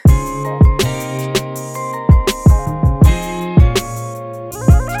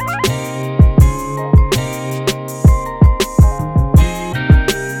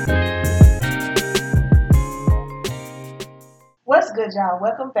y'all.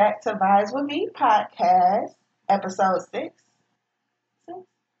 Welcome back to Vibes with Me podcast, episode 6. 6?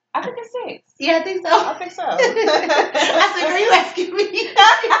 I think it's 6. Yeah, I think so. I think so. I said, girl, you asking me?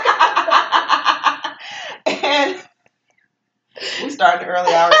 And we started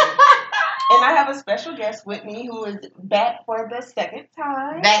early already. And I have a special guest with me who is back for the second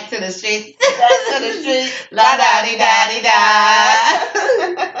time. Back to the streets. Back to the streets. La da di da di da.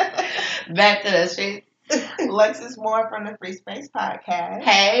 Back to the streets. Lexus Moore from the Free Space Podcast.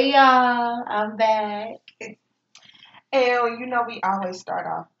 Hey, y'all. I'm back. And we always start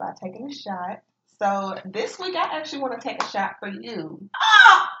off by taking a shot. So this week I actually want to take a shot for you.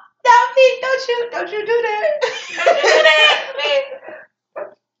 Oh, not me. Don't you do that. Don't you do that, man.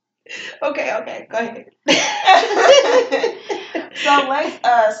 Okay, go ahead. So Lex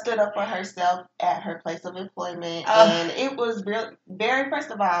stood up for herself at her place of employment, and it was very,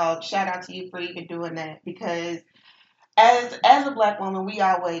 first of all, shout out to you for even doing that, because as a Black woman, we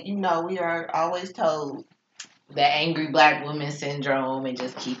always, we are always told the angry Black woman syndrome and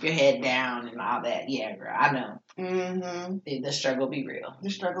just keep your head down and all that. Yeah, girl, I know. Mm-hmm. The struggle be real. The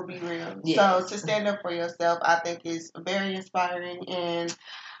struggle be real. Yes. So to stand up for yourself, I think is very inspiring, and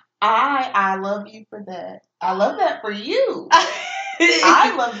I love you for that. I love that for you.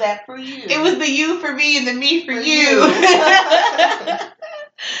 I love that for you. It was the you for me and the me for you.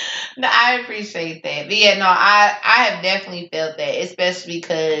 No, I appreciate that. But yeah, no, I have definitely felt that, especially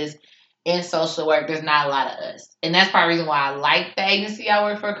because in social work, there's not a lot of us. And that's part of the reason why I like the agency I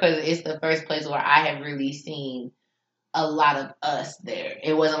work for, because it's the first place where I have really seen a lot of us there.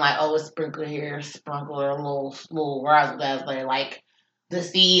 It wasn't like, oh, a sprinkle here, sprinkle or a little razzle dazzle. Like, the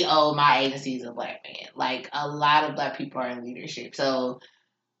CEO of my agency is a Black man. Like, a lot of Black people are in leadership. So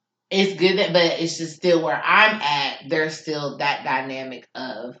it's good but it's just still where I'm at, there's still that dynamic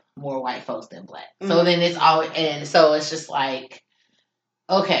of more white folks than Black. So then it's always, and so it's just like,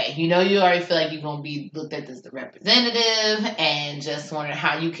 okay, you already feel like you're going to be looked at as the representative, and just wondering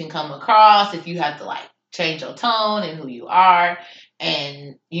how you can come across if you have to, like, change your tone and who you are.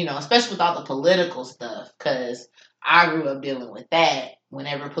 And, especially with all the political stuff, because I grew up dealing with that.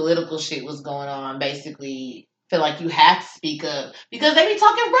 Whenever political shit was going on, basically feel like you have to speak up because they be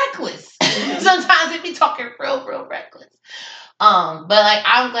talking reckless. Sometimes they be talking real reckless. But like,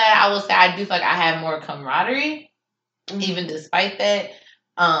 I'm glad, I will say I do feel like I have more camaraderie, even despite that.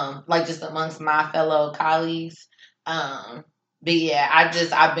 Like just amongst my fellow colleagues. But yeah,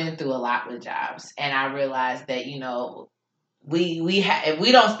 I've been through a lot with jobs, and I realized that, if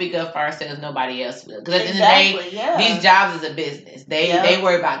we don't speak up for ourselves, nobody else will. Because at the end of the day, these jobs is a business. They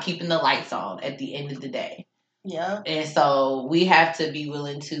worry about keeping the lights on at the end of the day. Yeah. And so we have to be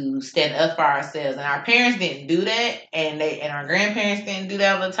willing to stand up for ourselves. And our parents didn't do that, and our grandparents didn't do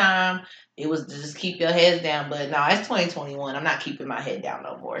that all the time. It was to just keep your heads down. But no, it's 2021. I'm not keeping my head down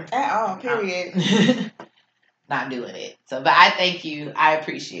no more. At all, period. Not doing it. So, but I thank you. I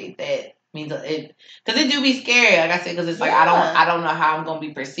appreciate that. Means it, because it do be scary. Like I said, because it's like I don't know how I'm gonna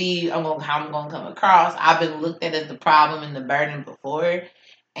be perceived. How I'm gonna come across. I've been looked at as the problem and the burden before,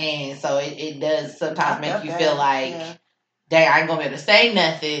 and so it does sometimes make you feel like, dang, I ain't gonna be able to say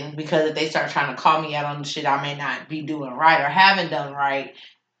nothing, because if they start trying to call me out on the shit I may not be doing right or haven't done right,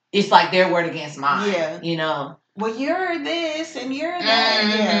 it's like their word against mine. Yeah, Well, you're this and you're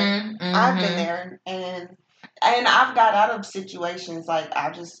that. I've been there, and I've got out of situations like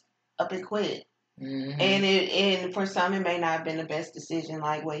I just up and quit. And for some, it may not have been the best decision.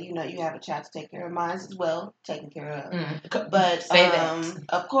 Like, well, you have a child to take care of, mine as well, taken care of. But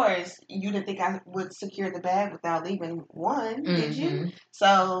of course, you didn't think I would secure the bag without leaving one, did you?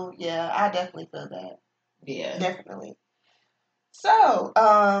 So yeah, I definitely feel that. Yeah, definitely. So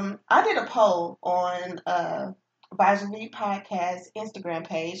I did a poll on Vibes with Me podcast Instagram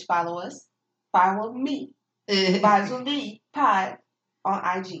page. Follow us. Follow me. Vibes with Me pod on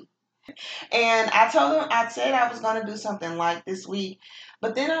IG. And I said I was going to do something like this week,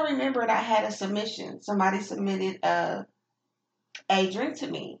 but then I remembered I had a submission. Somebody submitted a drink to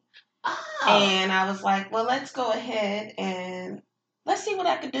me. Oh. And I was like, well, let's go ahead and let's see what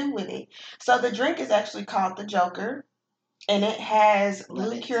I could do with it. So the drink is actually called the Joker, and it has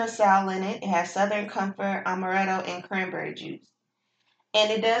blue curacao in it. It has Southern Comfort, amaretto, and cranberry juice.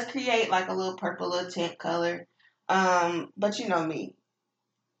 And it does create like a little purple little tint color. But you know me.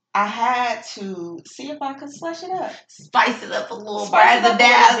 I had to see if I could slush it up. Spice it up a little bit. I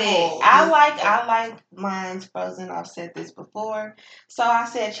like mine's frozen. I've said this before. So I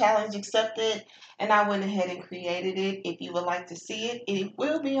said challenge accepted, and I went ahead and created it. If you would like to see it, it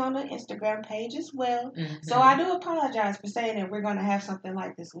will be on the Instagram page as well. So I do apologize for saying that we're going to have something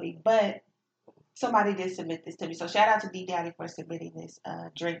like this week, but somebody did submit this to me. So shout out to D Daddy for submitting this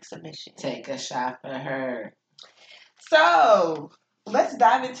drink submission. Take a shot for her. So let's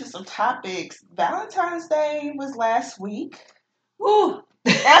dive into some topics. Valentine's Day was last week. Woo!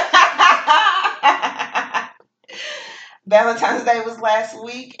 Valentine's Day was last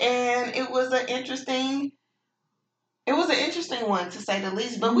week, and it was an interesting one, to say the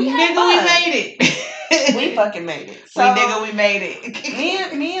least. But we had fun. We made it. We fucking made it. So, we made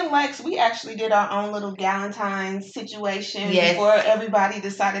it. me and Lex, we actually did our own little Galentine's situation before everybody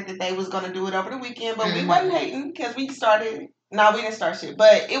decided that they was going to do it over the weekend. But we wasn't hating because we started. No, we didn't start shit.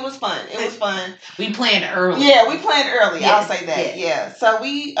 But it was fun. It was fun. We planned early. Yeah, we planned early. Yes, I'll say that. Yeah. So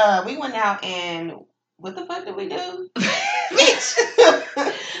we went out and what the fuck did we do? Bitch.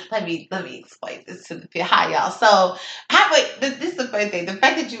 Let me explain this to the people. Hi, y'all. So, this is the funny thing. The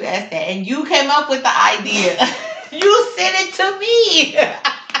fact that you asked that and you came up with the idea, you sent it to me.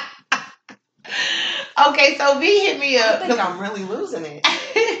 Okay, so V hit me up. I think I'm really losing it.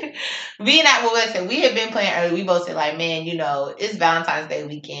 V and I, we had been playing early. We both said, like, man, it's Valentine's Day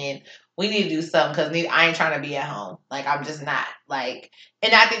weekend. We need to do something because I ain't trying to be at home. Like, I'm just not. Like,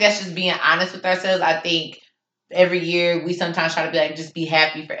 and I think that's just being honest with ourselves. I think every year we sometimes try to be like, just be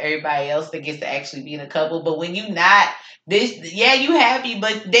happy for everybody else that gets to actually be in a couple. But when you not, you happy,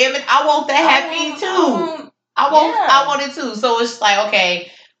 but damn it, I want that happy too. I want it too. So it's like,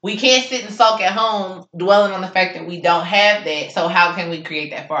 okay, we can't sit and sulk at home dwelling on the fact that we don't have that. So how can we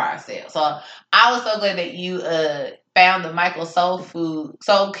create that for ourselves? So I was so glad that you found the Michael Soul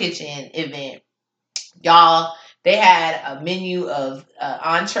Kitchen event. Y'all, they had a menu of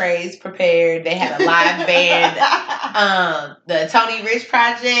entrees prepared. They had a live band. The Tony Rich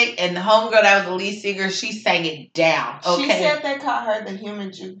Project and the homegirl that was the lead singer, she sang it down. Okay? She said they called her the human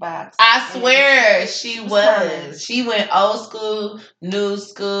jukebox. I swear she was. She went old school, new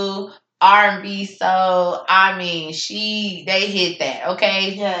school, R&B soul. I mean, they hit that,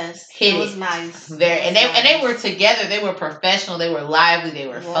 okay? Yes. It was nice. They were together. They were professional. They were lively. They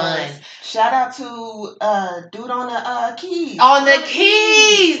were fun. Shout out to dude on the keys. On the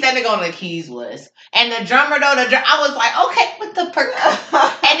keys. That nigga on the keys was. And the drummer though, I was like, okay, what the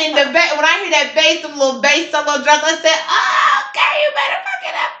and then when I hear that bass, some little bass solo drums, I said, oh, okay, you better fuck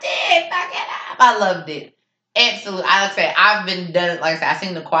it up then. Fuck it up. I loved it. Absolutely. Like I said, I've been done. Like I said, I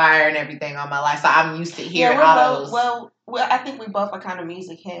sing the choir and everything all my life, so I'm used to hearing all those. Well, I think we both are kind of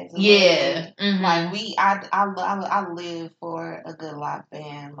music heads. Yeah. Mm-hmm. Like I live for a good live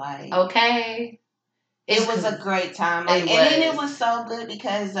band. Like okay, it was a great time. Like, and then it was so good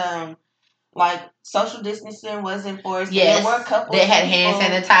because like social distancing was enforced. Yes, there were couples. They had hand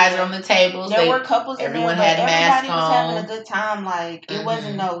sanitizer on the tables. There were couples. Everyone in there, had masks on. Everybody was having a good time. Like it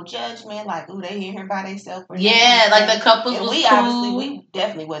wasn't no judgment. Like ooh, they in here by themselves. Yeah, like the couples. And was we cool. we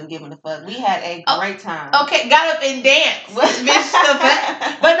definitely wasn't giving a fuck. We had a great time. Okay, got up and danced. Bitch,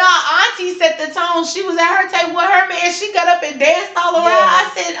 but no, Auntie set the tone. She was at her table with her man. She got up and danced all around. I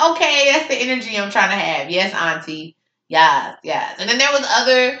said, okay, that's the energy I'm trying to have. Yes, Auntie. Yes. And then there was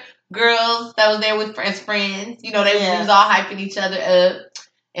other girls that was there with friends. They was all hyping each other up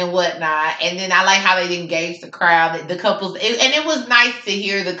and whatnot. And then I like how they engaged the crowd, the couples. And it was nice to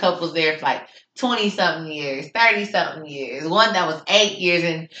hear the couples there for like 20-something years, 30-something years. One that was 8 years.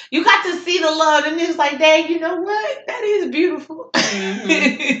 And you got to see the love. And it was like, dang, you know what? That is beautiful.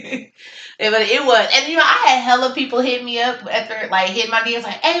 Mm-hmm. But it was. And, I had hella people hit me up after, like, hit my DMs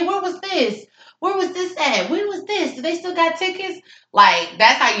like, hey, where was this? Where was this at? When was this? Do they still got tickets? Like,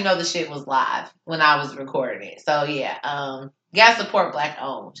 that's how you know the shit was live when I was recording it. So, yeah. Gotta support Black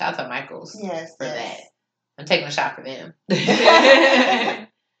owned. Shout out to Michaels for that. I'm taking a shot for them. I'm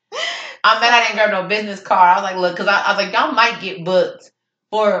mad I didn't grab no business card. I was like, look, because I was like, y'all might get booked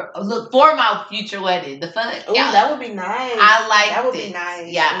for my future wedding. The fun. Ooh, that would be nice. I like that. Would be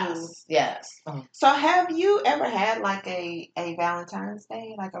nice. Yes. So, have you ever had like a Valentine's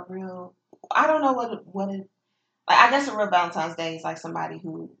Day, like a real? I don't know what it. Like, I guess a real Valentine's Day is like somebody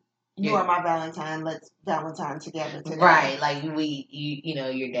who you are my Valentine. Let's Valentine together today. Right, like you're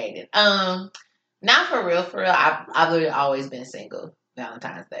dating. Not for real. I've literally always been single.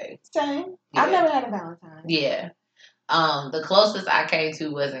 Valentine's Day. Same. Yeah. I've never had a Valentine. Yeah. The closest I came to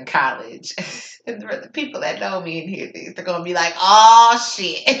was in college. And the people that know me and hear these, they're gonna be like, "Oh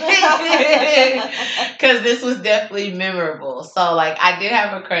shit," because this was definitely memorable. So, like, I did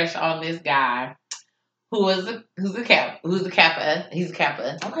have a crush on this guy who's a Kappa. He's a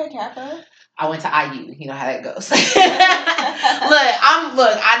Kappa. Okay, Kappa. I went to IU. You know how that goes.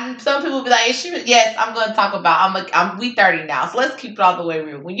 Some people gonna be like, yes, I'm gonna talk about. We 30 now, so let's keep it all the way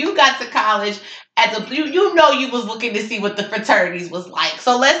real. When you got to college, you know you was looking to see what the fraternities was like,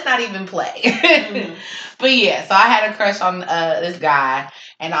 so let's not even play. Mm-hmm. But yeah, so I had a crush on this guy,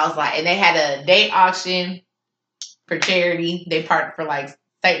 and I was like, and they had a date auction for charity. They partnered for like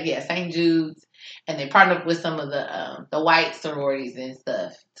St. Jude's, and they partnered up with some of the white sororities and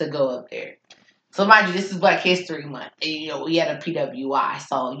stuff to go up there. So mind you, this is Black History Month, and we had a PWI,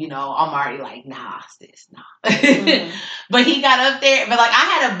 so I'm already like, nah, sis, nah. Mm-hmm. But he got up there, but like I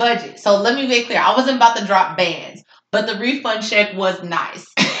had a budget, so let me be clear, I wasn't about to drop bands, but the refund check was nice.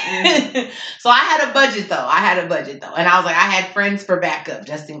 Mm-hmm. So I had a budget though, and I was like, I had friends for backup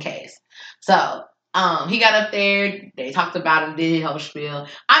just in case. So he got up there, they talked about him, did his whole spiel.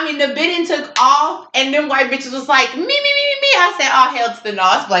 I mean, the bidding took off, and them white bitches was like, me. I said, oh, hell to the no,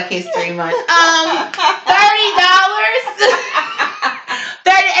 it's Black History Month. $30? $30,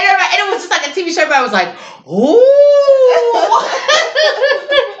 and it was just like a TV show, but I was like, ooh.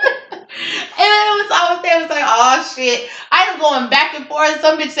 And I was like, oh, shit. I am going back and forth.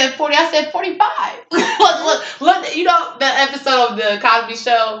 Some bitch said 40, I said 45. look, the episode of the Cosby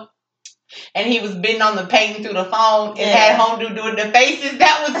Show, and he was bidding on the painting through the phone and had Homdu doing the faces.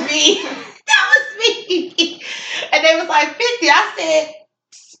 That was me. That was me. And they was like 50. I said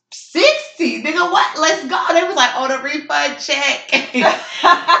 60. Nigga, what? Let's go. They was like, oh, the refund check.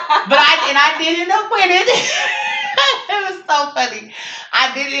 But I did end up winning. It was so funny.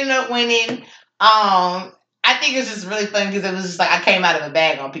 I did end up winning. I think it's just really funny because it was just like I came out of a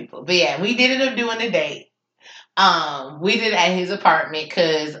bag on people. But yeah, we did end up doing the date. We did it at his apartment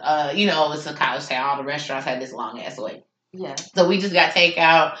because, it's a college town. All the restaurants had this long ass wait. Yeah. So we just got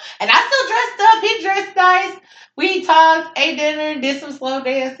takeout, and I still dressed up. He dressed nice. We talked, ate dinner, did some slow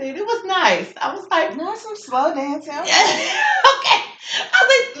dancing. It was nice. I was like, no, some slow dancing. Okay.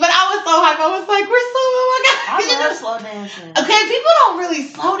 But I was so hyped. I was like, we're so, oh my God. I love slow dancing. Okay, people don't really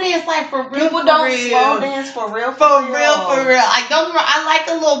slow dance like for real. People don't slow dance for real. For real. Like, don't get me wrong, I like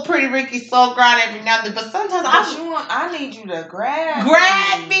a little Pretty Ricky soul grind every now and then, but sometimes I need you to grab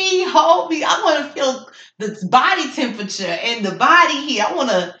me, hold me. I want to feel the body temperature and the body heat. I want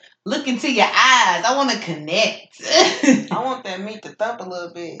to look into your eyes. I want to connect. I want that meat to thump a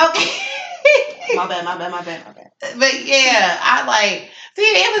little bit. Okay. My bad. But yeah,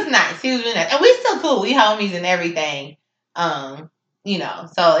 it was nice. He was really nice. And we still cool. We homies and everything. So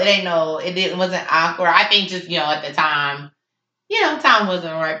it wasn't awkward. I think just, at the time, time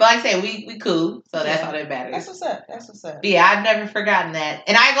wasn't right. But like I said, we cool. So that's all that matters. That's what's up. But yeah, I've never forgotten that.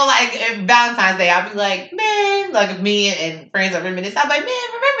 And I go if Valentine's Day, I'll be like, man, like if me and friends are reminiscing, I'm like, man,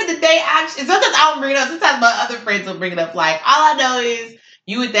 remember the day auction? Sometimes I don't bring it up. Sometimes my other friends will bring it up. Like, all I know is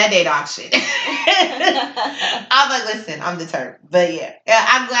you at that date auction. I'm like, listen, I'm deterred. But yeah,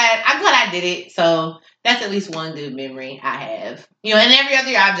 I'm glad I did it. So that's at least one good memory I have. And every other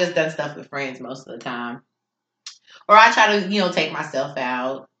year I've just done stuff with friends most of the time. Or I try to, take myself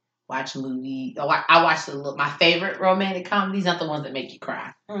out, watch a movie. I watch my favorite romantic comedies, not the ones that make you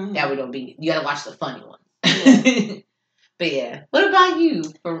cry. Mm-hmm. You gotta watch the funny ones. Yeah. But yeah. What about you?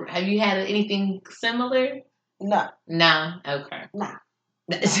 Have you had anything similar? No. No? Okay. No.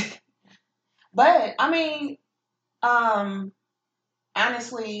 But I mean,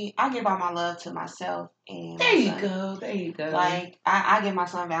 honestly, I give all my love to myself and there you go. Like I give my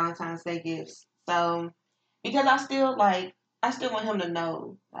son Valentine's Day gifts. So because I still want him to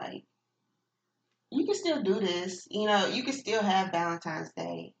know, like, you can still do this. You can still have Valentine's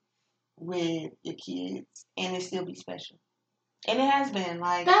Day with your kids and it still be special. And it has been.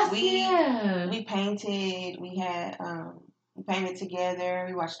 Like we painted, we painted together,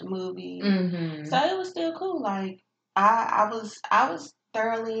 we watched a movie. Mm-hmm. So it was still cool. Like I was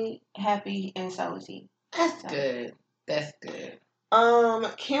thoroughly happy and so was he. That's good.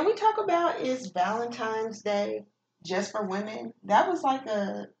 Can we talk about is Valentine's Day just for women? That was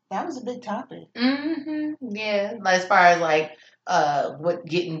a big topic. Mm-hmm. Yeah. As far as what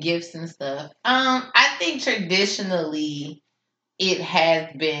getting gifts and stuff. I think traditionally it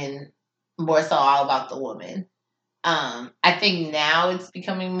has been more so all about the woman. I think now it's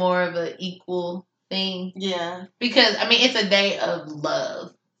becoming more of an equal thing. Yeah. Because it's a day of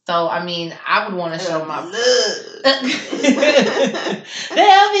love. So, I would want to show my love.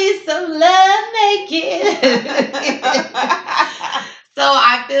 There'll be some love naked. So,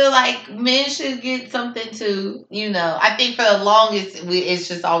 I feel like men should get something too. I think for the longest, it's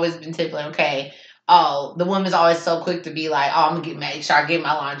just always been typically, okay, oh, the woman's always so quick to be like, oh, I'm going to make sure I get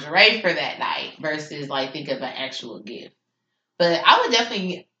my lingerie for that night versus, think of an actual gift. But I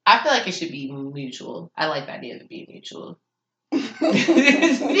feel like it should be mutual. I like the idea of it being mutual.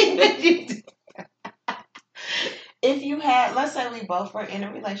 that we both were in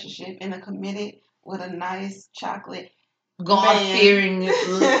a relationship and a committed with a nice chocolate God-fearing,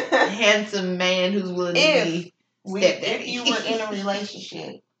 handsome man who's willing to be stepdaddy. If you were in a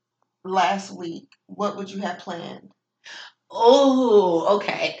relationship last week, what would you have planned? Oh,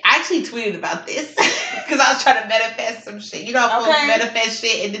 okay. I actually tweeted about this because I was trying to manifest some shit. You know, I'm supposed to manifest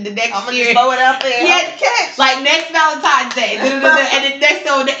shit, and then the next I'm year, just throw it out there. Yeah, catch. Like next Valentine's Day, and then next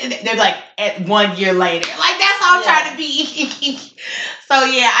one, they're like at 1 year later. Like that's how I'm trying to be. So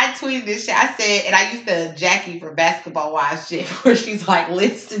yeah, I tweeted this shit. I said, and I used the Jackie for Basketball Wives shit, where she's like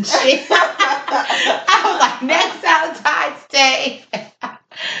lists and shit. I was like, next Valentine's Day,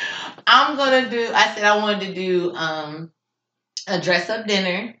 I'm gonna do. I said I wanted to do a dress up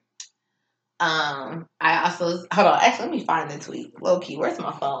dinner. I also hold on. Actually, let me find the tweet. Low key, where's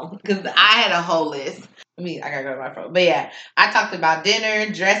my phone? Because I had a whole list. I gotta go to my phone. But yeah, I talked about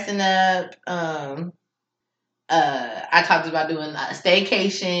dinner, dressing up. I talked about doing a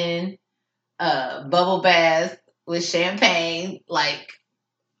staycation, bubble bath with champagne. Like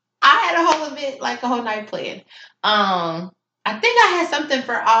I had a whole event, like a whole night planned. I think I had something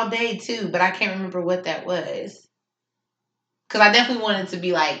for all day too, but I can't remember what that was. Because I definitely wanted to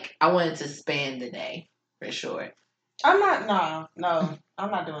be like, I wanted to span the day, for sure. I'm not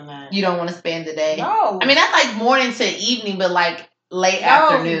doing that. You don't want to span the day? No. I mean, that's like morning to evening, but like late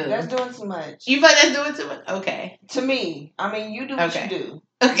afternoon. That's doing too much. You feel like that's doing too much? Okay. To me. I mean, you do what you do.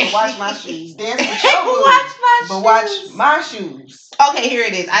 Okay. But watch my shoes. Dance with your moves. Watch my shoes. Okay, here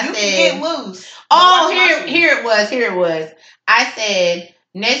it is. I said, can get loose. Here it was. I said,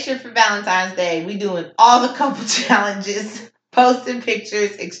 next year for Valentine's Day, we doing all the couple challenges. Posting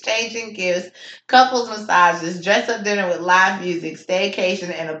pictures, exchanging gifts, couples massages, dress up dinner with live music,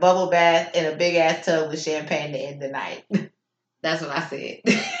 staycation, and a bubble bath in a big ass tub with champagne to end the night. That's what I said.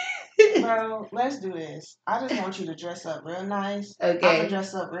 Bro, let's do this. I just want you to dress up real nice. Okay. I'm gonna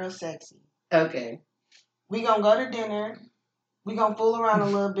dress up real sexy. Okay. We gonna go to dinner. We gonna fool around a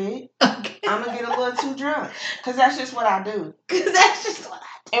little bit. Okay. I'm gonna get a little too drunk. Cause that's just what I do.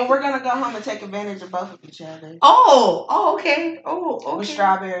 And we're gonna go home and take advantage of both of each other. Oh, okay. Okay. With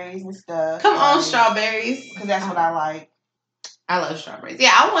strawberries and stuff. Come on, strawberries. Because that's what I like. I love strawberries.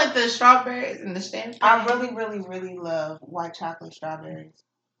 Yeah, I want the strawberries and the champagne. I really, really, really love white chocolate strawberries.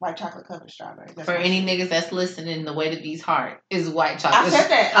 White chocolate covered strawberries. For any niggas that's listening, the weight of these heart is white chocolate. I said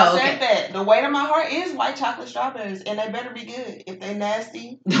that. I said that. The weight of my heart is white chocolate strawberries, and they better be good. If they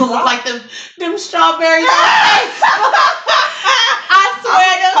nasty, don't look like them strawberries. I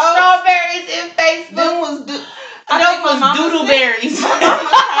swear, them strawberries in Facebook. Them was doodleberries. My mama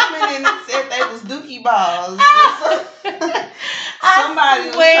commented and said they was dookie balls. Somebody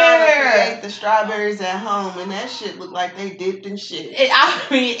was trying to create the strawberries at home, and that shit looked like they dipped in shit. I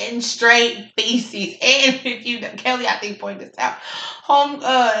mean, in straight feces. And if you, Kelly, I think pointed this out.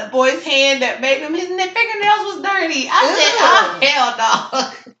 Boy's hand that made him, his fingernails was dirty. I said, hell no.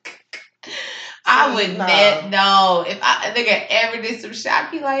 I would not know if I nigga ever did some shit.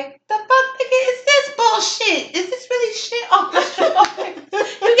 I'd be like, the fuck, nigga, is this bullshit? Is this really shit on the strawberries?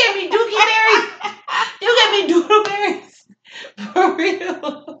 You gave me dookie berries. You gave me doodleberries. For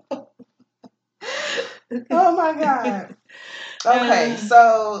real. Oh my god. Okay,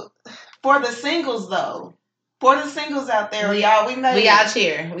 so for the singles though, for the singles out there, y'all, we out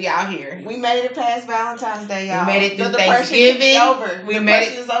here. We made it past Valentine's Day, y'all. We made it through Thanksgiving. Over. We made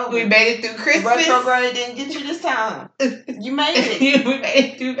it through Christmas. The retrograde didn't get you this time. You made it. We made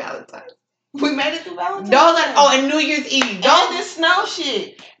it through Valentine's. We made it through Valentine's. And New Year's Eve. All this snow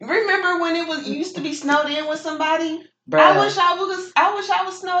shit. Remember when you used to be snowed in with somebody? Bruh. I wish I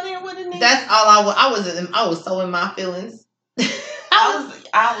was snowed in with a nigga. That's all I was so in my feelings. I was so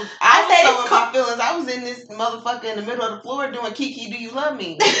in my feelings. I was in this motherfucker in the middle of the floor doing Kiki, do you love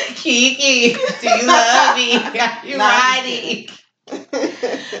me? Kiki, do you love me? You're riding.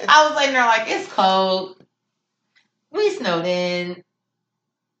 I was laying there like, it's cold. We snowed in.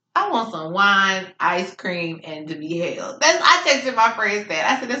 I want some wine, ice cream, and to be held. I texted my friends that.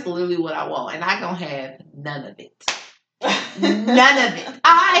 I said, that's literally what I want, and I don't have none of it. None of it.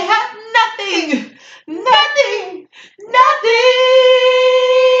 I have nothing. Nothing.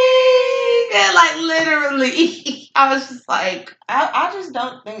 And like literally, I was just like, I just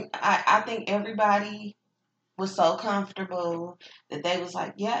don't think. I think everybody was so comfortable that they was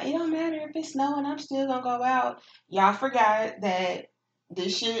like, yeah, it don't matter if it's snowing, I'm still gonna go out. Y'all forgot that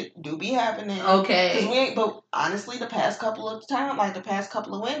this shit do be happening. Okay. But honestly, the past couple of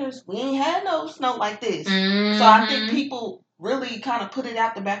winters, we ain't had no snow like this. Mm-hmm. So I think people really kind of put it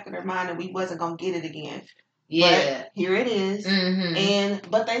out the back of their mind that we wasn't gonna get it again. Yeah. But here it is. Mm-hmm.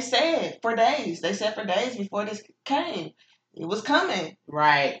 But they said for days. They said for days before this came. It was coming.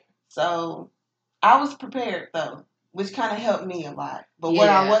 Right. So I was prepared though, which kind of helped me a lot. But what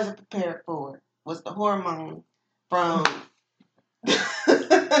I Yeah. wasn't prepared for was the hormone from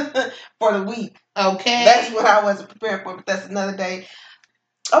for the week. Okay. That's what I wasn't prepared for, but that's another day.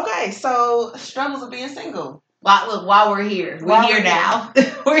 Okay, so struggles of being single. Look, while we're here, we're here now.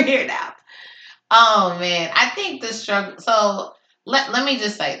 We're here now. Oh man, I think the struggle. So let me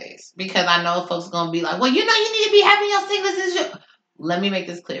just say this because I know folks are gonna be like, well, you know, you need to be having your singleness. Let me make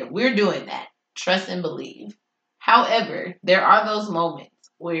this clear. We're doing that. Trust and believe. However, there are those moments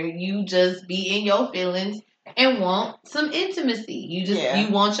where you just be in your feelings and want some intimacy.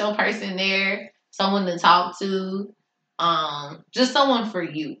 You want your person there, someone to talk to, just someone for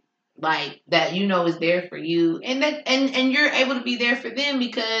you. Like that you know is there for you and that and you're able to be there for them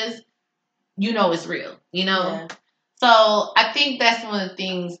because you know it's real, you know? Yeah. So I think that's one of the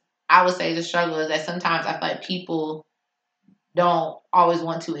things I would say the struggle is that sometimes I feel like people don't always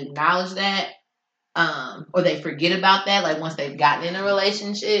want to acknowledge that, or they forget about that, like once they've gotten in a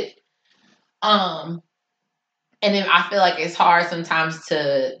relationship. And then I feel like it's hard sometimes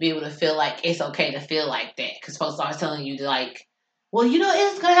to be able to feel like it's okay to feel like that because folks are telling you to like, well, you know,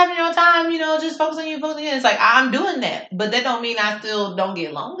 it's gonna happen in your time, you know, just focus on you, focus on you. It's like I'm doing that, but that don't mean I still don't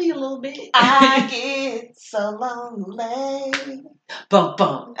get lonely a little bit. I get so lonely. Bum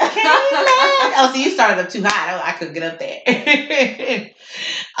bum. Oh, so you started up too high. I couldn't get up there.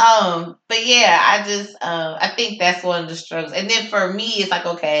 But yeah, I think that's one of the struggles. And then for me, it's like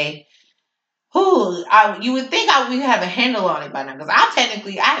okay. You would think I would have a handle on it by now because I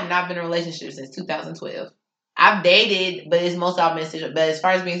have not been in a relationship since 2012. I've dated, but it's mostly I've been single. But as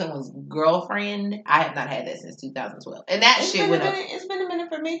far as being someone's girlfriend, I have not had that since 2012. And that shit went up. It's been a minute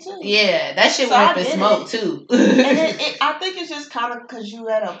for me too. Yeah, that shit went up in smoke too. And I think it's just kind of because you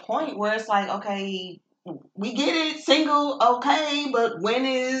at a point where it's like, okay, we get it, single, okay, but when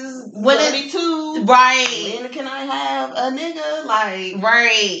is 32? Right. When can I have a nigga? Like,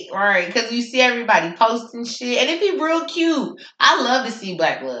 right. Because you see everybody posting shit, and it be real cute. I love to see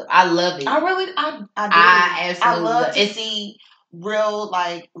black love. I love it. I do. I absolutely love to see real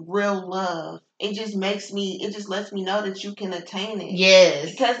love. It just lets me know that you can attain it. Yes.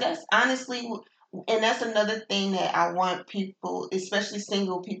 Because that's honestly. And that's another thing that I want people, especially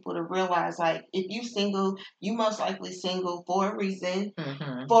single people, to realize. Like, if you single, you most likely single for a reason,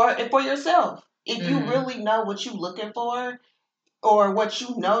 for yourself. If you really know what you're looking for, or what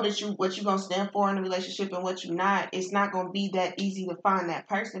you know what you're gonna stand for in a relationship and what you're not, it's not gonna be that easy to find that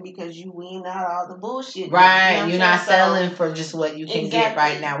person because you weaned out all the bullshit. Right, you're not selling for just what you can get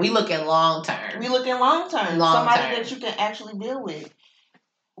right now. We looking long term. Somebody that you can actually deal with.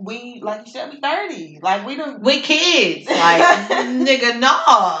 We, like you said, we 30. Like, we kids. Like, nigga,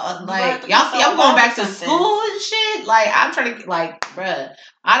 no. Like, y'all see, I'm going back to school and shit. Like, I'm trying to, like, bruh,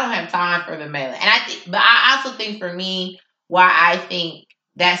 I don't have time for the mailing. And I also think for me, why I think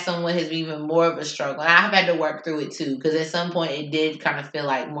that somewhat has been even more of a struggle. And I've had to work through it too. Because at some point, it did kind of feel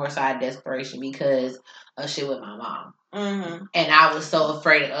like more side desperation because of shit with my mom. Mm-hmm. And I was so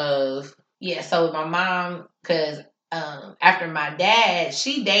afraid of, so with my mom, because after my dad,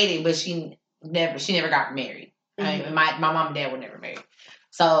 she dated, but she never got married. Mm-hmm. I mean, my mom and dad were never married.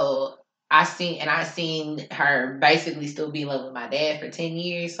 So I seen her basically still be in love with my dad for 10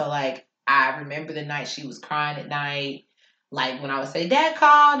 years. So like, I remember the night she was crying at night. Like when I would say dad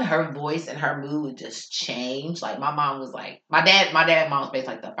called, her voice and her mood would just change. Like my mom was like, my dad and mom was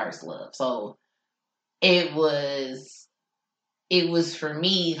basically like the first love. So it was for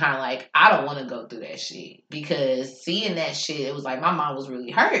me kind of like, I don't want to go through that shit because seeing that shit, it was like my mom was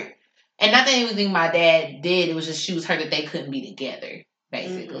really hurt. And not that anything my dad did, it was just she was hurt that they couldn't be together,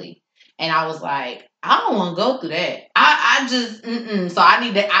 basically. Mm-hmm. And I was like, I don't want to go through that. I just, so I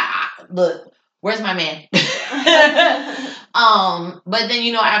need to, look, where's my man? But then,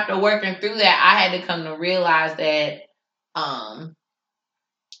 you know, after working through that, I had to come to realize that,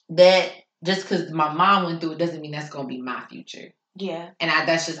 that just because my mom went through it doesn't mean that's going to be my future. Yeah. And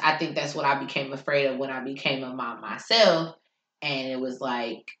I think that's what I became afraid of when I became a mom myself. And it was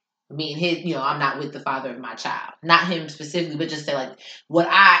like, me and his, you know, I'm not with the father of my child. Not him specifically, but just say like, what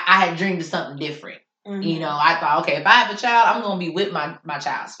I had dreamed of something different. Mm-hmm. You know, I thought, okay, if I have a child, I'm going to be with my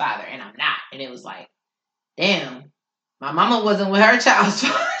child's father. And I'm not. And it was like, damn, my mama wasn't with her child's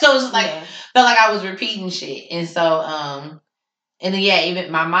father. So it was just like, felt like I was repeating shit. And so, and then, even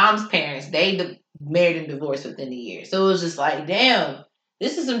my mom's parents, they married and divorced within a year. So it was just like, damn,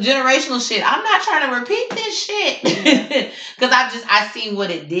 this is some generational shit. I'm not trying to repeat this shit. Because I seen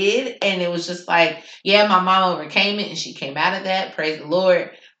what it did. And it was just like, my mom overcame it and she came out of that. Praise the Lord.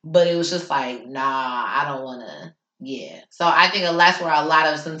 But it was just like, nah, I don't want to Yeah. So I think that's where a lot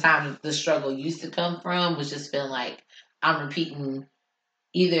of sometimes the struggle used to come from, was just feeling like I'm repeating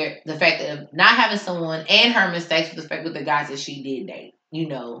either the fact of not having someone and her mistakes with respect with the guys that she did date.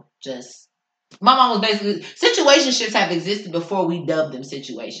 Just my mom was basically, situationships have existed before we dubbed them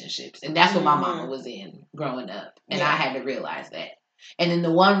situationships, and that's what my mama was in growing up, and I had to realize that. And in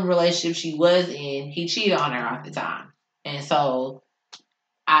the one relationship she was in, he cheated on her all the time, and so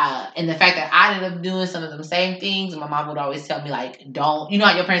and the fact that I ended up doing some of them same things, my mom would always tell me, like, don't,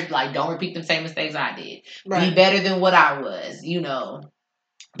 how your parents be like, don't repeat the same mistakes I did. Right. Be better than what I was,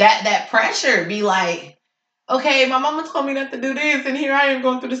 That pressure be like, okay, my mama told me not to do this, and here I am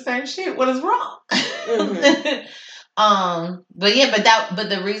going through the same shit. What is wrong? Mm-hmm. But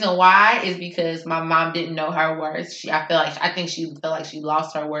the reason why is because my mom didn't know her worth. I think she felt like she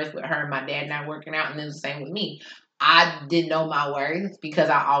lost her worth with her and my dad not working out, and then the same with me. I didn't know my worth because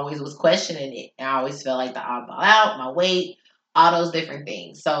I always was questioning it. And I always felt like the oddball out, my weight, all those different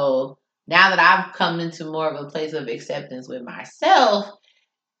things. So now that I've come into more of a place of acceptance with myself,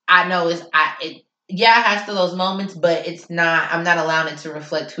 I know I have still those moments, but I'm not allowing it to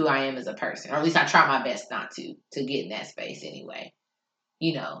reflect who I am as a person. Or at least I try my best not to get in that space anyway.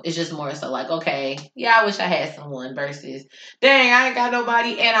 It's just more so like, okay, yeah, I wish I had someone versus, dang, I ain't got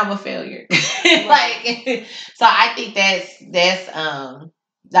nobody and I'm a failure. Like, so I think that's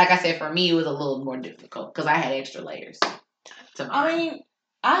like I said, for me, it was a little more difficult because I had extra layers to mine. I mean,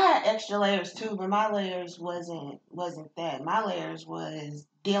 I had extra layers too, but my layers wasn't that. My layers was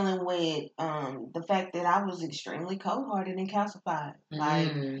dealing with the fact that I was extremely cold-hearted and calcified.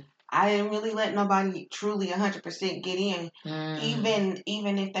 Like, I didn't really let nobody truly 100% get in.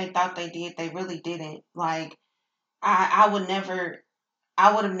 Even if they thought they did, they really didn't. Like, I would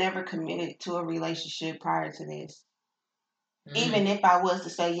have never committed to a relationship prior to this. Even if I was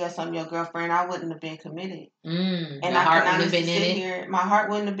to say, yes, I'm your girlfriend, I wouldn't have been committed. And I can honestly sit here, my heart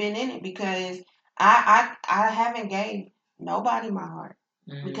wouldn't have been in it because I haven't gave nobody my heart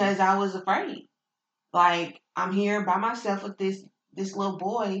because I was afraid. Like, I'm here by myself with this little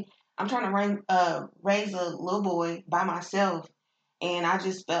boy. I'm trying to raise a little boy by myself. And I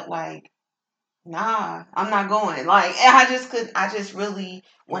just felt like, nah, I'm not going. Like, I just really,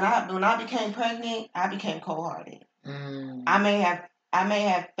 when I became pregnant, I became cold-hearted. I may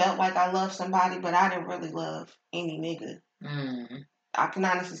have felt like I loved somebody, but I didn't really love any nigga. I can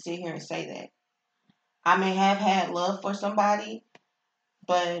honestly sit here and say that. I may have had love for somebody,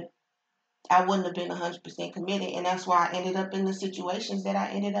 but I wouldn't have been 100% committed, and that's why I ended up in the situations that I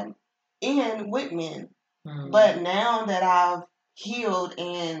ended up in with men. But now that I've healed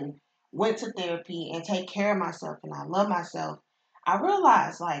and went to therapy and take care of myself and I love myself, I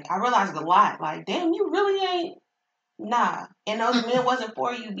realized a lot. Like, damn, you really ain't. Nah. And those men wasn't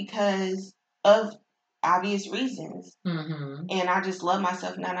for you because of obvious reasons. And I just love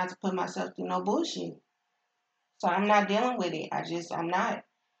myself now not to put myself through no bullshit. So I'm not dealing with it. I'm not.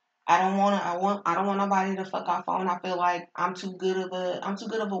 I don't want nobody to fuck off on. I feel like I'm too good of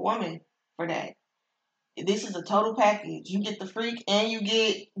a woman for that. This is a total package. You get the freak and you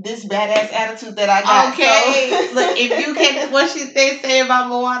get this badass attitude that I got. Okay. So. Look, if you can't, what they say about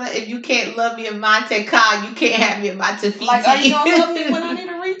Moana, if you can't love me in Monte Ka, you can't have me in my Tafiti. Like, are you gonna love me when I need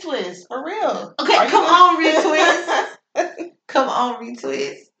a retwist? For real. Okay, come on, retwist. Come on,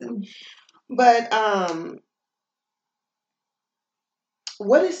 retwist. But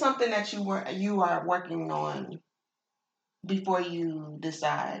what is something that you are working on before you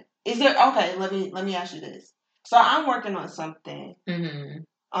decide? Is there okay? Let me ask you this. So I'm working on something.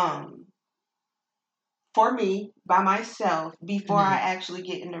 For me, by myself, before I actually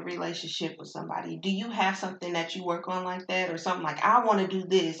get in a relationship with somebody. Do you have something that you work on like that, or something like, I want to do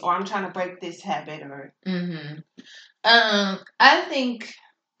this, or I'm trying to break this habit, or? I think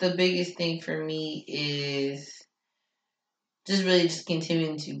the biggest thing for me is just really just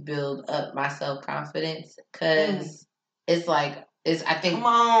continuing to build up my self-confidence, because it's like, I think, come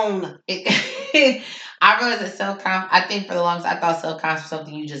on. I realize that I think for the longest I thought self-confidence was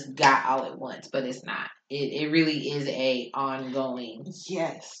something you just got all at once, but it's not. It really is a ongoing.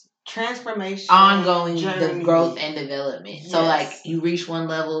 Yes. Transformation. Ongoing the growth and development. Yes. So like, you reach one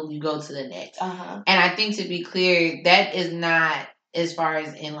level, you go to the next. And I think, to be clear, that is not as far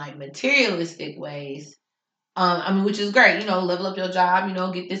as in like materialistic ways. I mean, which is great, level up your job,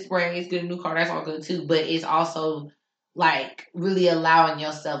 get this raise, get a new car, that's all good too. But it's also like really allowing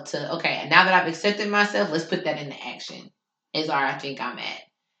yourself to, okay, now that I've accepted myself, let's put that into action, is where I think I'm at.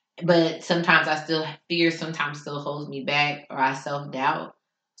 But sometimes fear sometimes still holds me back, or I self-doubt.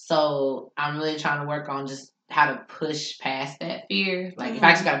 So I'm really trying to work on just how to push past that fear. Like if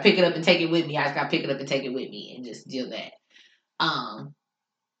I just gotta pick it up and take it with me, I just gotta pick it up and take it with me and just deal that.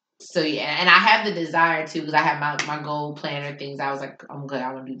 So yeah, and I have the desire to, because I have my goal planner things. I was like, I'm good.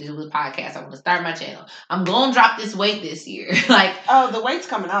 I want to do this with podcast. I want to start my channel. I'm gonna drop this weight this year. Like, oh, the weight's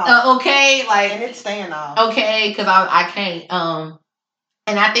coming off. Okay, like, and it's staying off. Okay, because I can't.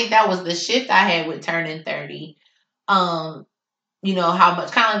 And I think that was the shift I had with turning 30. You know how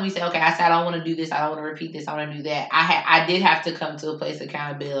much, kind of like we said, okay, I said I don't want to do this, I don't want to repeat this, I want to do that. I did have to come to a place of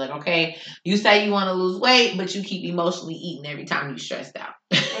accountability. Like, okay, you say you want to lose weight, but you keep emotionally eating every time you're stressed out.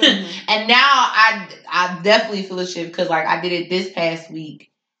 Mm-hmm. And now I definitely feel a shift, because like I did it this past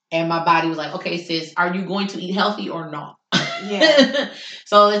week, and my body was like, okay, sis, are you going to eat healthy or not? Yeah.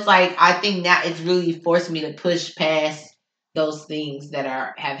 So it's like, I think now it's really forced me to push past those things that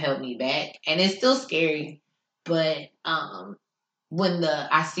have held me back, and it's still scary, but when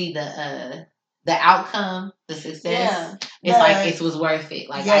I see the outcome, the success, it's like it was worth it.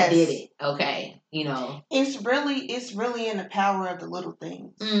 Like, yes. I did it. Okay, you know. It's really in the power of the little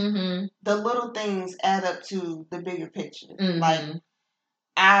things. Mm-hmm. The little things add up to the bigger picture. Mm-hmm. Like,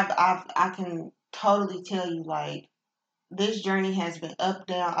 I can totally tell you, like, this journey has been up,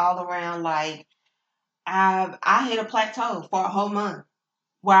 down, all around. Like, I hit a plateau for a whole month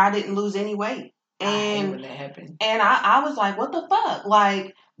where I didn't lose any weight. And I hate when that happened. And I was like, what the fuck?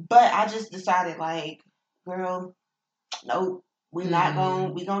 Like, but I just decided, like, girl, nope, we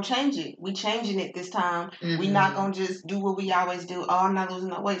gonna change it. We changing it this time. Mm-hmm. We not gonna just do what we always do. Oh, I'm not losing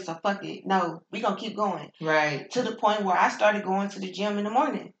no weight, so fuck it. No, we gonna keep going. Right. To the point where I started going to the gym in the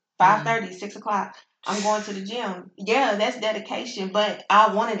morning, 5:30, 6 o'clock. I'm going to the gym. Yeah, that's dedication, but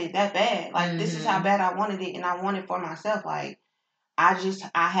I wanted it that bad. Like, this is how bad I wanted it, and I wanted it for myself. Like, I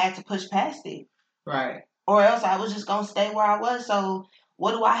had to push past it. Right. Or else I was just gonna stay where I was. So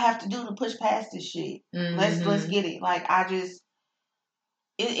what do I have to do to push past this shit? Mm-hmm. Let's get it. Like, and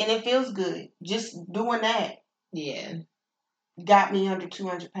it feels good. Just doing that. Yeah. Got me under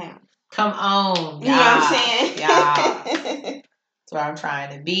 200 pounds. Come on. You know what I'm saying? Yeah. That's where I'm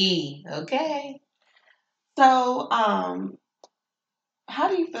trying to be. Okay. So, how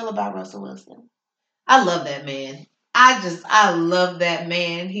do you feel about Russell Wilson? I love that man. I love that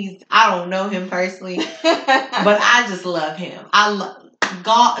man. I don't know him personally, but I just love him.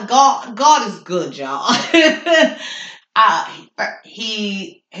 God is good, y'all.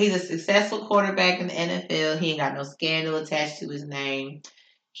 He's a successful quarterback in the NFL. He ain't got no scandal attached to his name.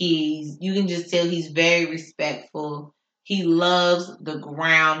 You can just tell he's very respectful. He loves the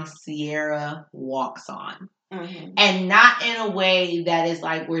ground Ciara walks on. Mm-hmm. And not in a way that is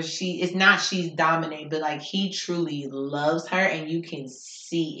like where it's not she's dominating, but like he truly loves her, and you can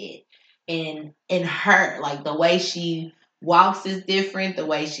see it in her. Like, the way she walks is different, the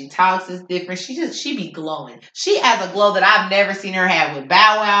way she talks is different. She be glowing. She has a glow that I've never seen her have with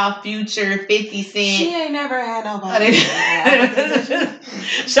Bow Wow, Future, 50 Cent. She ain't never had nobody.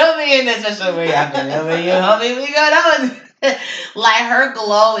 Show me in this special way. You help me go down. Like, her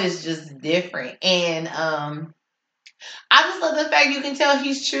glow is just different. And I just love the fact you can tell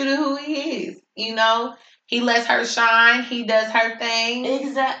he's true to who he is. You know? He lets her shine. He does her thing.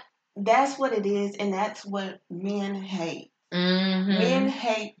 Exactly. That's what it is, and that's what men hate. Mm-hmm. Men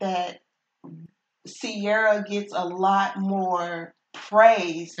hate that Ciara gets a lot more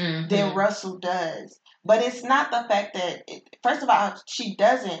praise than Russell does. But it's not the fact that, first of all, she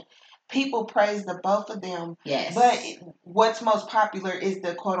doesn't. People praise the both of them. Yes. But what's most popular is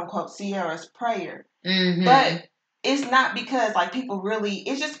the quote-unquote Ciara's prayer. Mm-hmm. But it's not because, like, people really...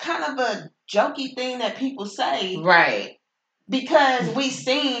 It's just kind of a jokey thing that people say. Right. Because we've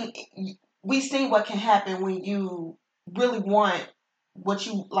seen what can happen when you really want what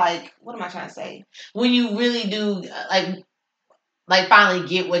you... Like, what am I trying to say? When you really do, like finally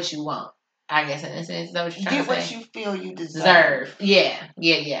get what you want. I guess, in a sense, is that what you're trying to say? Get what you feel you deserve. Yeah.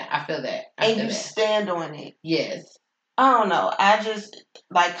 I feel that. And you stand on it. Yes. I don't know. I just,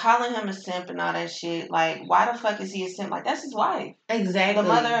 like, calling him a simp and all that shit. Like, why the fuck is he a simp? Like, that's his wife. Exactly. The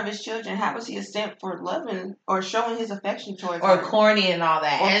mother of his children. How was he a simp for loving or showing his affection towards her? Or corny and all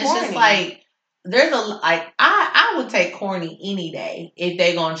that. And it's just like, I would take corny any day if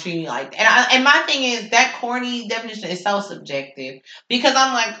they gonna treat me like that. And my thing is, that corny definition is so subjective. Because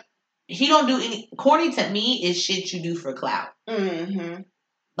I'm like, he don't do any... Corny to me is shit you do for clout. Mm-hmm.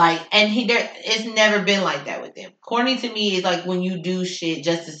 Like, and it's never been like that with them. Corny to me is like when you do shit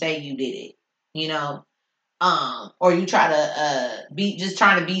just to say you did it, you know, or you try to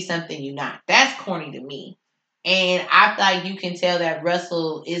trying to be something you're not. That's corny to me. And I feel like you can tell that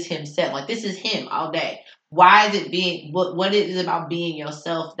Russell is himself. Like, this is him all day. Why is it being what it is about being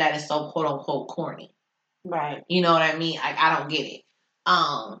yourself that is so quote unquote corny? Right. You know what I mean? Like, I don't get it.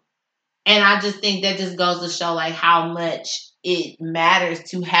 And I just think that just goes to show like how much it matters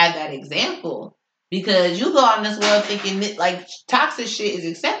to have that example. Because you go out in this world thinking that, like, toxic shit is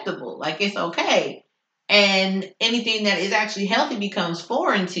acceptable, like it's okay, and anything that is actually healthy becomes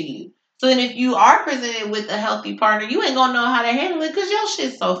foreign to you. So then, if you are presented with a healthy partner, you ain't gonna know how to handle it because your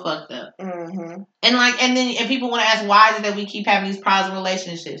shit's so fucked up. Mm-hmm. And people want to ask, why is it that we keep having these problems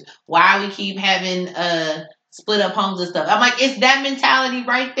relationships? Why we keep having split up homes and stuff? I'm like, it's that mentality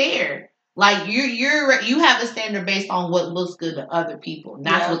right there. Like you have a standard based on what looks good to other people,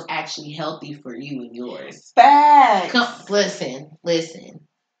 not what's actually healthy for you and yours. Facts. Listen.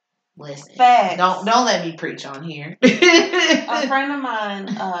 Facts. Don't let me preach on here. A friend of mine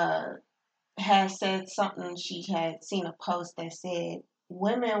had said something. She had seen a post that said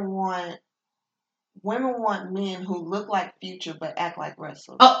women want men who look like Future but act like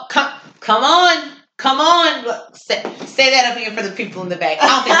Russell. Oh, come on. Say that up here for the people in the back. I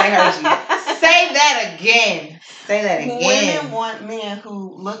don't think they heard you. Say that again. Women want men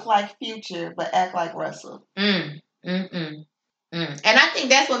who look like Future but act like Russell. And I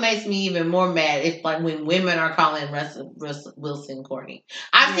think that's what makes me even more mad. It's like when women are calling Russell Wilson corny.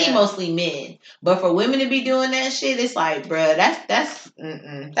 I've seen mostly men, but for women to be doing that shit, it's like, bruh, that's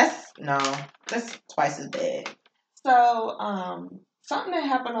twice as bad. So, something that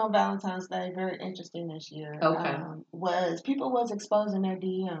happened on Valentine's Day, very interesting this year, was people was exposing their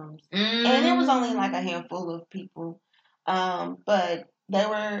DMs. And it was only like a handful of people. But they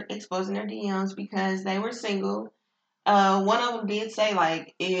were exposing their DMs because they were single. One of them did say,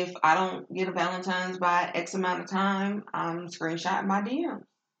 like, if I don't get a Valentine's by X amount of time, I'm screenshotting my DMs.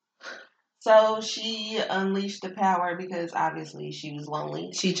 So she unleashed the power because obviously she was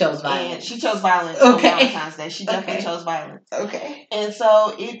lonely. She chose violence. And she chose violence on Valentine's Day. She definitely chose violence. Okay. And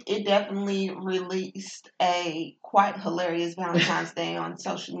so it definitely released a quite hilarious Valentine's Day on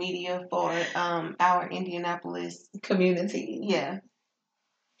social media for our Indianapolis community. Yeah.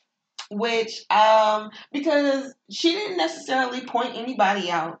 Which, because she didn't necessarily point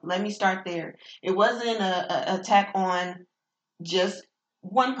anybody out. Let me start there. It wasn't a attack on just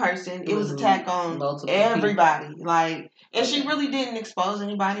one person. It was attack on everybody. People. Like, and she really didn't expose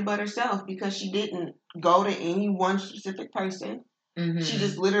anybody but herself because she didn't go to any one specific person. Mm-hmm. She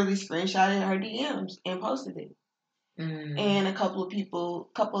just literally screenshotted her DMs and posted it. Mm-hmm. And a couple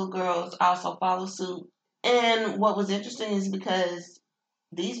of girls also followed suit. And what was interesting is because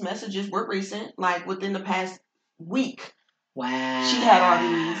these messages were recent, like within the past week. Wow. She had all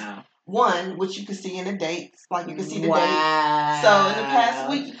these. One, which you can see in the dates. Like, you can see the date. So, in the past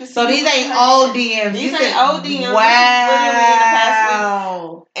week, you can see... So, these ain't old DMs. These ain't old DMs. Wow. This is literally in the past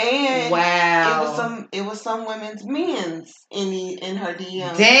week. And it was some women's men's in her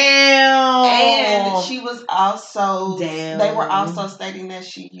DMs. Damn. And she was also... They were also stating that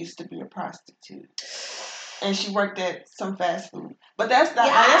she used to be a prostitute. And she worked at some fast food. But that's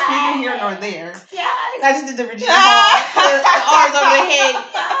neither here nor there. Yeah, I just did the Regina Hall. Arms over the head.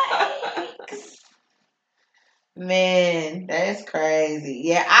 Man, that's crazy.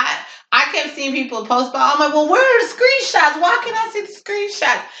 Yeah, I kept seeing people post, but I'm like, well, where are the screenshots? Why can't I see the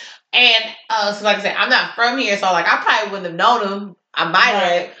screenshots? And so like I said, I'm not from here, so like I probably wouldn't have known them. I might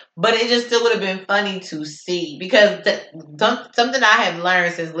have, but it just still would have been funny to see because something I have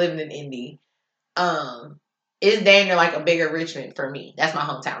learned since living in Indy. Is damn near like a bigger Richmond for me. That's my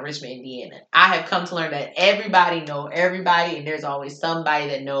hometown, Richmond, Indiana. I have come to learn that everybody know everybody, and there's always somebody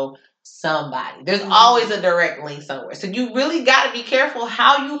that know somebody. There's always a direct link somewhere. So you really got to be careful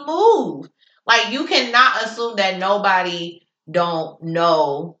how you move. Like, you cannot assume that nobody don't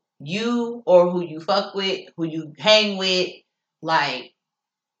know you or who you fuck with, who you hang with. Like,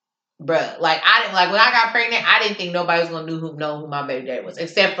 bruh, like I didn't when I got pregnant, I didn't think nobody was gonna know who my baby daddy was,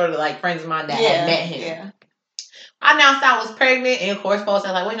 except for like friends of mine that had met him. Yeah. I announced I was pregnant, and of course, folks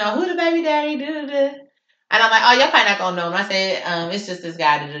are like, "We know who the baby daddy." And I'm like, "Oh, y'all probably not gonna know him." I said, "It's just this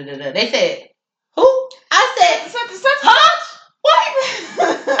guy." They said, "Who?" I said, "Huh? What?"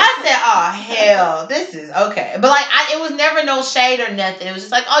 I said, "Oh hell, this is okay." But like, it was never no shade or nothing. It was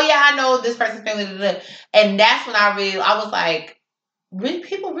just like, "Oh yeah, I know this person's family." And that's when I was like, "Really,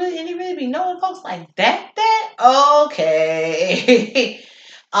 people really be knowing folks like that? Okay."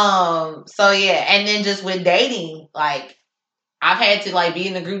 So yeah, and then just with dating, like I've had to like be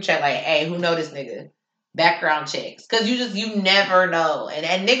in the group chat like, hey, who know this nigga? Background checks. Cause you never know.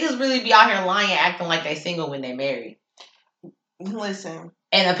 And niggas really be out here lying, acting like they single when they married. Listen.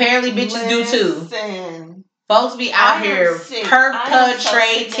 And apparently bitches do too. Folks be out here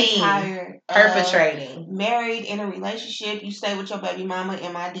perpetrating. Married in a relationship, you stay with your baby mama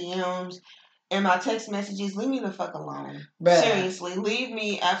in my DMs. and my text messages, leave me the fuck alone. Bruh. Seriously, leave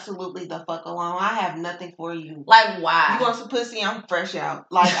me absolutely the fuck alone. I have nothing for you. Like, why? You want some pussy? I'm fresh out.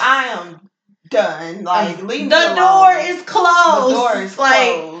 Like, I am done. Like, leave me the alone. door is closed. The door is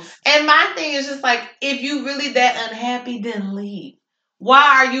closed. And my thing is just like, if you really that unhappy, then leave.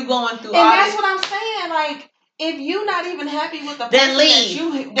 Why are you going through all that's this? what I'm saying. Like, if you not even happy with the person Then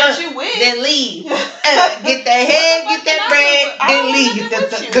leave. that you with, then leave. Get that head, get that bread, then leave.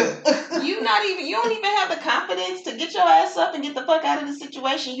 You don't even have the confidence to get your ass up and get the fuck out of the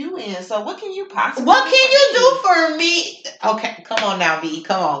situation you in. So what can you possibly What can you do for me? Okay, come on now, V.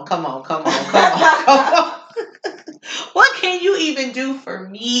 Come on. What can you even do for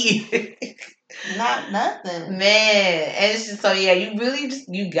me? Not nothing. Man, and it's just so yeah,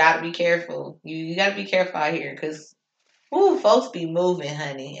 you gotta be careful. You gotta be careful out here because folks be moving,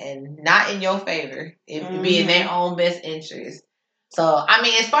 honey, and not in your favor. It be in their own best interest. So I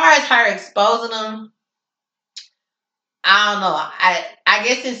mean, as far as her exposing them, I don't know. I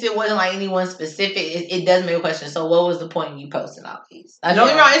guess since it wasn't like anyone specific, it does make a question. So what was the point of you posting all these? Don't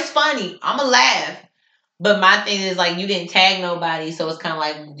get me wrong, it's funny. I'ma laugh. But my thing is, like, you didn't tag nobody, so it's kind of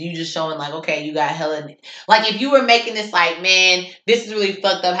like you just showing, like, okay, you got hella... Like, if you were making this, like, man, this is really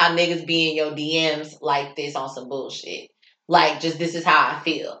fucked up how niggas be in your DMs like this on some bullshit. Like, just this is how I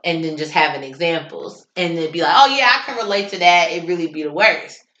feel. And then just having examples. And then be like, oh, yeah, I can relate to that. It really be the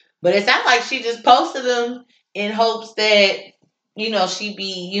worst. But it sounds like she just posted them in hopes that, she'd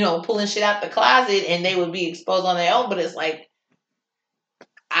be, pulling shit out the closet and they would be exposed on their own. But it's like,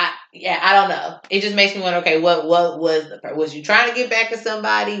 I don't know. It just makes me wonder, okay, what was you trying to get back at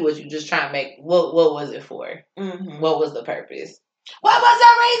somebody? Was you just trying to make, what was it for? Mm-hmm. What was the purpose? What was the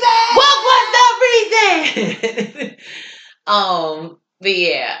reason? But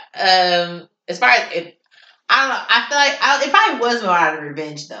yeah, as far as, I don't know, I feel like, if I was more out of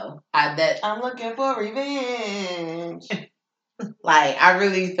revenge though, I'm looking for revenge. Like, I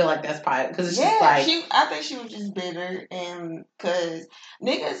really feel like that's probably because it's just like I think she was just bitter, and because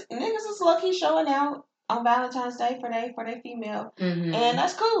niggas is lucky showing out on Valentine's Day for their female, and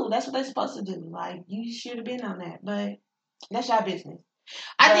that's cool. That's what they're supposed to do. Like, you should have been on that, but that's your business.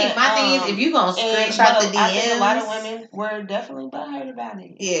 I think my thing is, if you gonna screenshot the DMs, I think a lot of women were definitely butthurt about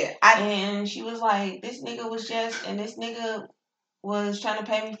it. Yeah, and she was like, this nigga was trying to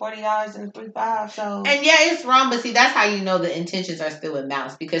pay me $40 and $3.5. So, and yeah, it's wrong, but see, that's how you know the intentions are still with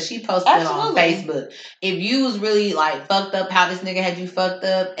malice, because she posted it on Facebook. If you was really like fucked up how this nigga had you fucked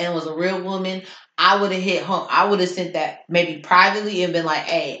up and was a real woman, I would have hit home. I would have sent that maybe privately and been like,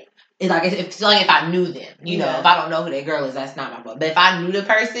 hey. It's like if I knew them, know, if I don't know who that girl is, that's not my fault. But if I knew the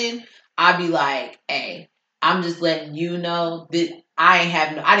person, I'd be like, hey, I'm just letting you know that I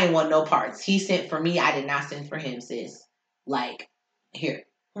didn't want no parts. He sent for me, I did not send for him, sis. Like, here.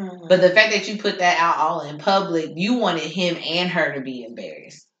 Mm-hmm. But the fact that you put that out all in public, you wanted him and her to be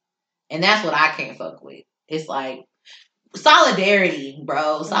embarrassed. And that's what I can't fuck with. It's like, solidarity,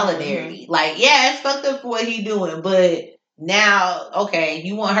 bro. Solidarity. Mm-hmm. Like, yeah, it's fucked up for what he doing, but now, okay,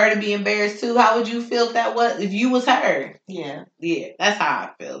 you want her to be embarrassed too? How would you feel if you was her? Yeah. Yeah, that's how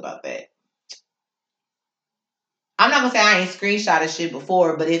I feel about that. I'm not gonna say I ain't screenshotted shit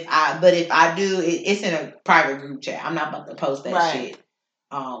before, but if I do, it's in a private group chat. I'm not about to post that shit.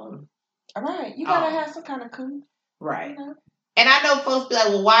 All right, you gotta have some kind of cool. Right. You know? And I know folks be like,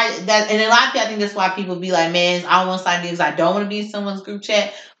 well, why that? And a lot of people, I think that's why people be like, man, I don't want to sign because I don't want to be in someone's group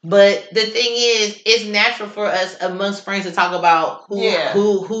chat. But the thing is, it's natural for us amongst friends to talk about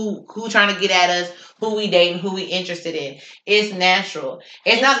who trying to get at us, who we dating, who we interested in. It's natural.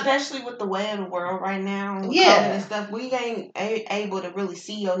 It's not, especially with the way of the world right now. COVID and stuff. We ain't able to really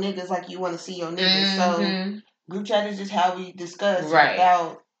see your niggas like you want to see your niggas. Mm-hmm. So group chat is just how we discuss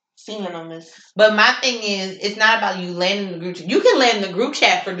without seeing them. But my thing is, it's not about you landing in the group chat. You can land in the group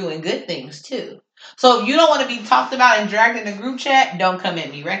chat for doing good things too. So if you don't want to be talked about and dragged in the group chat, don't come at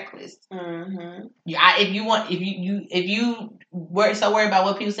me reckless. Mm-hmm. If you were so worried about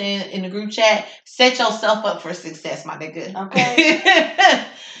what people saying in the group chat, set yourself up for success, my nigga. Okay.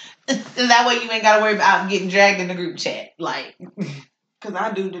 That way you ain't got to worry about getting dragged in the group chat. Like, because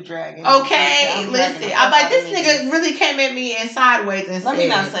I do the dragging. Okay, listen. I'm like, this nigga really came at me in sideways and Let me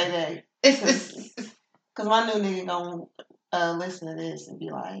not say that. Because my new nigga gonna listen to this and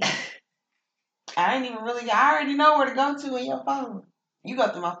be like, I already know where to go to in your phone. You go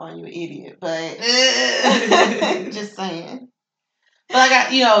through my phone, you an idiot. But just saying.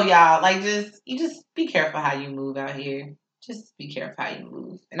 But y'all, like, you just be careful how you move out here. Just be careful how you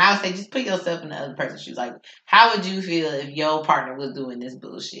move. And I would say, just put yourself in the other person's shoes. Like, how would you feel if your partner was doing this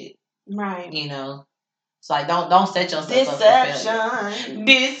bullshit? Right. You know? So like, don't set yourself up for failure.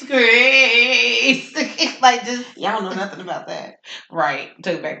 Disgrace. Like just y'all don't know nothing about that. Right.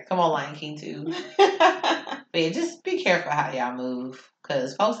 Took it back. Come on, Lion King 2. But yeah, just be careful how y'all move.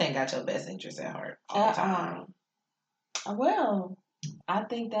 Because folks ain't got your best interests at heart all the time. Well, I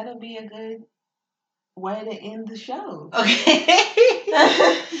think that'll be a good way to end the show. Okay.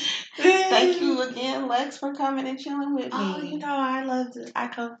 Thank you again, Lex, for coming and chilling with me. Oh, I love it. I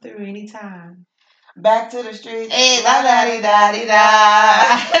come through anytime. Back to the streets. Hey, da da da da da.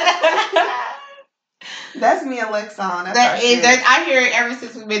 That's me and Lex song. I hear it ever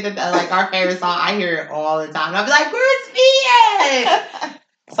since we made our favorite song. I hear it all the time. I'll be like, "Where's me at?"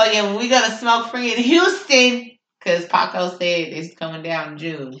 So yeah, when we go to Smoke Free in Houston, because Paco said it's coming down in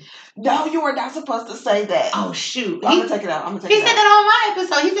June. No, you were not supposed to say that. Oh shoot! I'm gonna take it out. He said that on my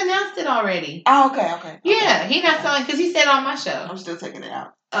episode. He's announced it already. Oh, okay. Yeah, he not selling because he said it on my show. I'm still taking it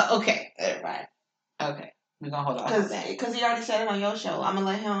out. Okay, right. Okay, we're gonna hold on. Because he already said it on your show. I'm gonna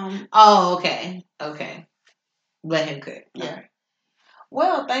let him. Oh, okay. Let him cook. Yeah. Okay.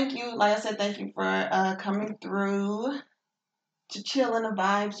 Well, thank you. Like I said, thank you for coming through to chill in the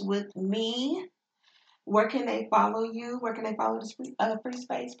vibes with me. Where can they follow you? Where can they follow the Free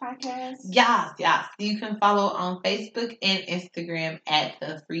Space Podcast? Yes. You can follow on Facebook and Instagram at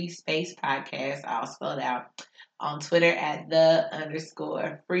the Free Space Podcast. I'll spell it out. On Twitter at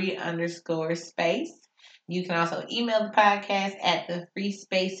 _free_space. You can also email the podcast at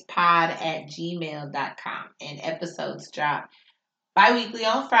thefreespacepod@gmail.com. And episodes drop bi-weekly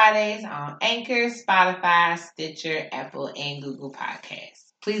on Fridays on Anchor, Spotify, Stitcher, Apple, and Google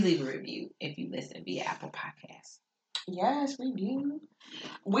Podcasts. Please leave a review if you listen via Apple Podcasts. Yes, review.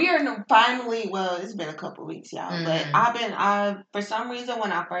 We are finally, well, it's been a couple weeks, y'all, but for some reason,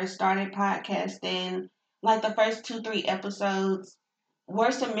 when I first started podcasting, like the first 2-3 episodes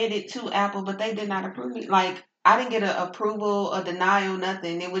were submitted to Apple, but they did not approve me. Like, I didn't get an approval, a denial,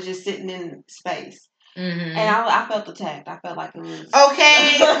 nothing. It was just sitting in space. Mm-hmm. And I felt attacked. I felt like it was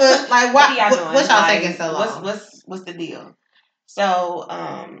okay. But like, what y'all doing? What's y'all taking so long? What's the deal? So,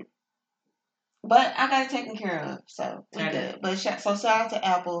 but I got it taken care of, so we good. But shout out to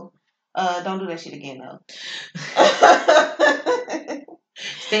Apple. Don't do that shit again though.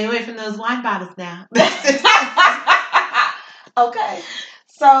 Stay away from those wine bottles now. Okay.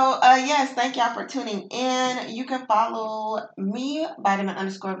 So, yes, thank y'all for tuning in. You can follow me,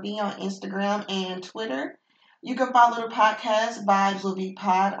 Vitamin_V on Instagram and Twitter. You can follow the podcast, Vibes Will Be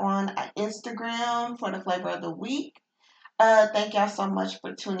Pod, on Instagram for the flavor of the week. Thank y'all so much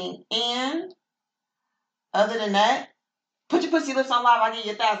for tuning in. Other than that, put your pussy lips on live. I'll give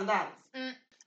you $1,000.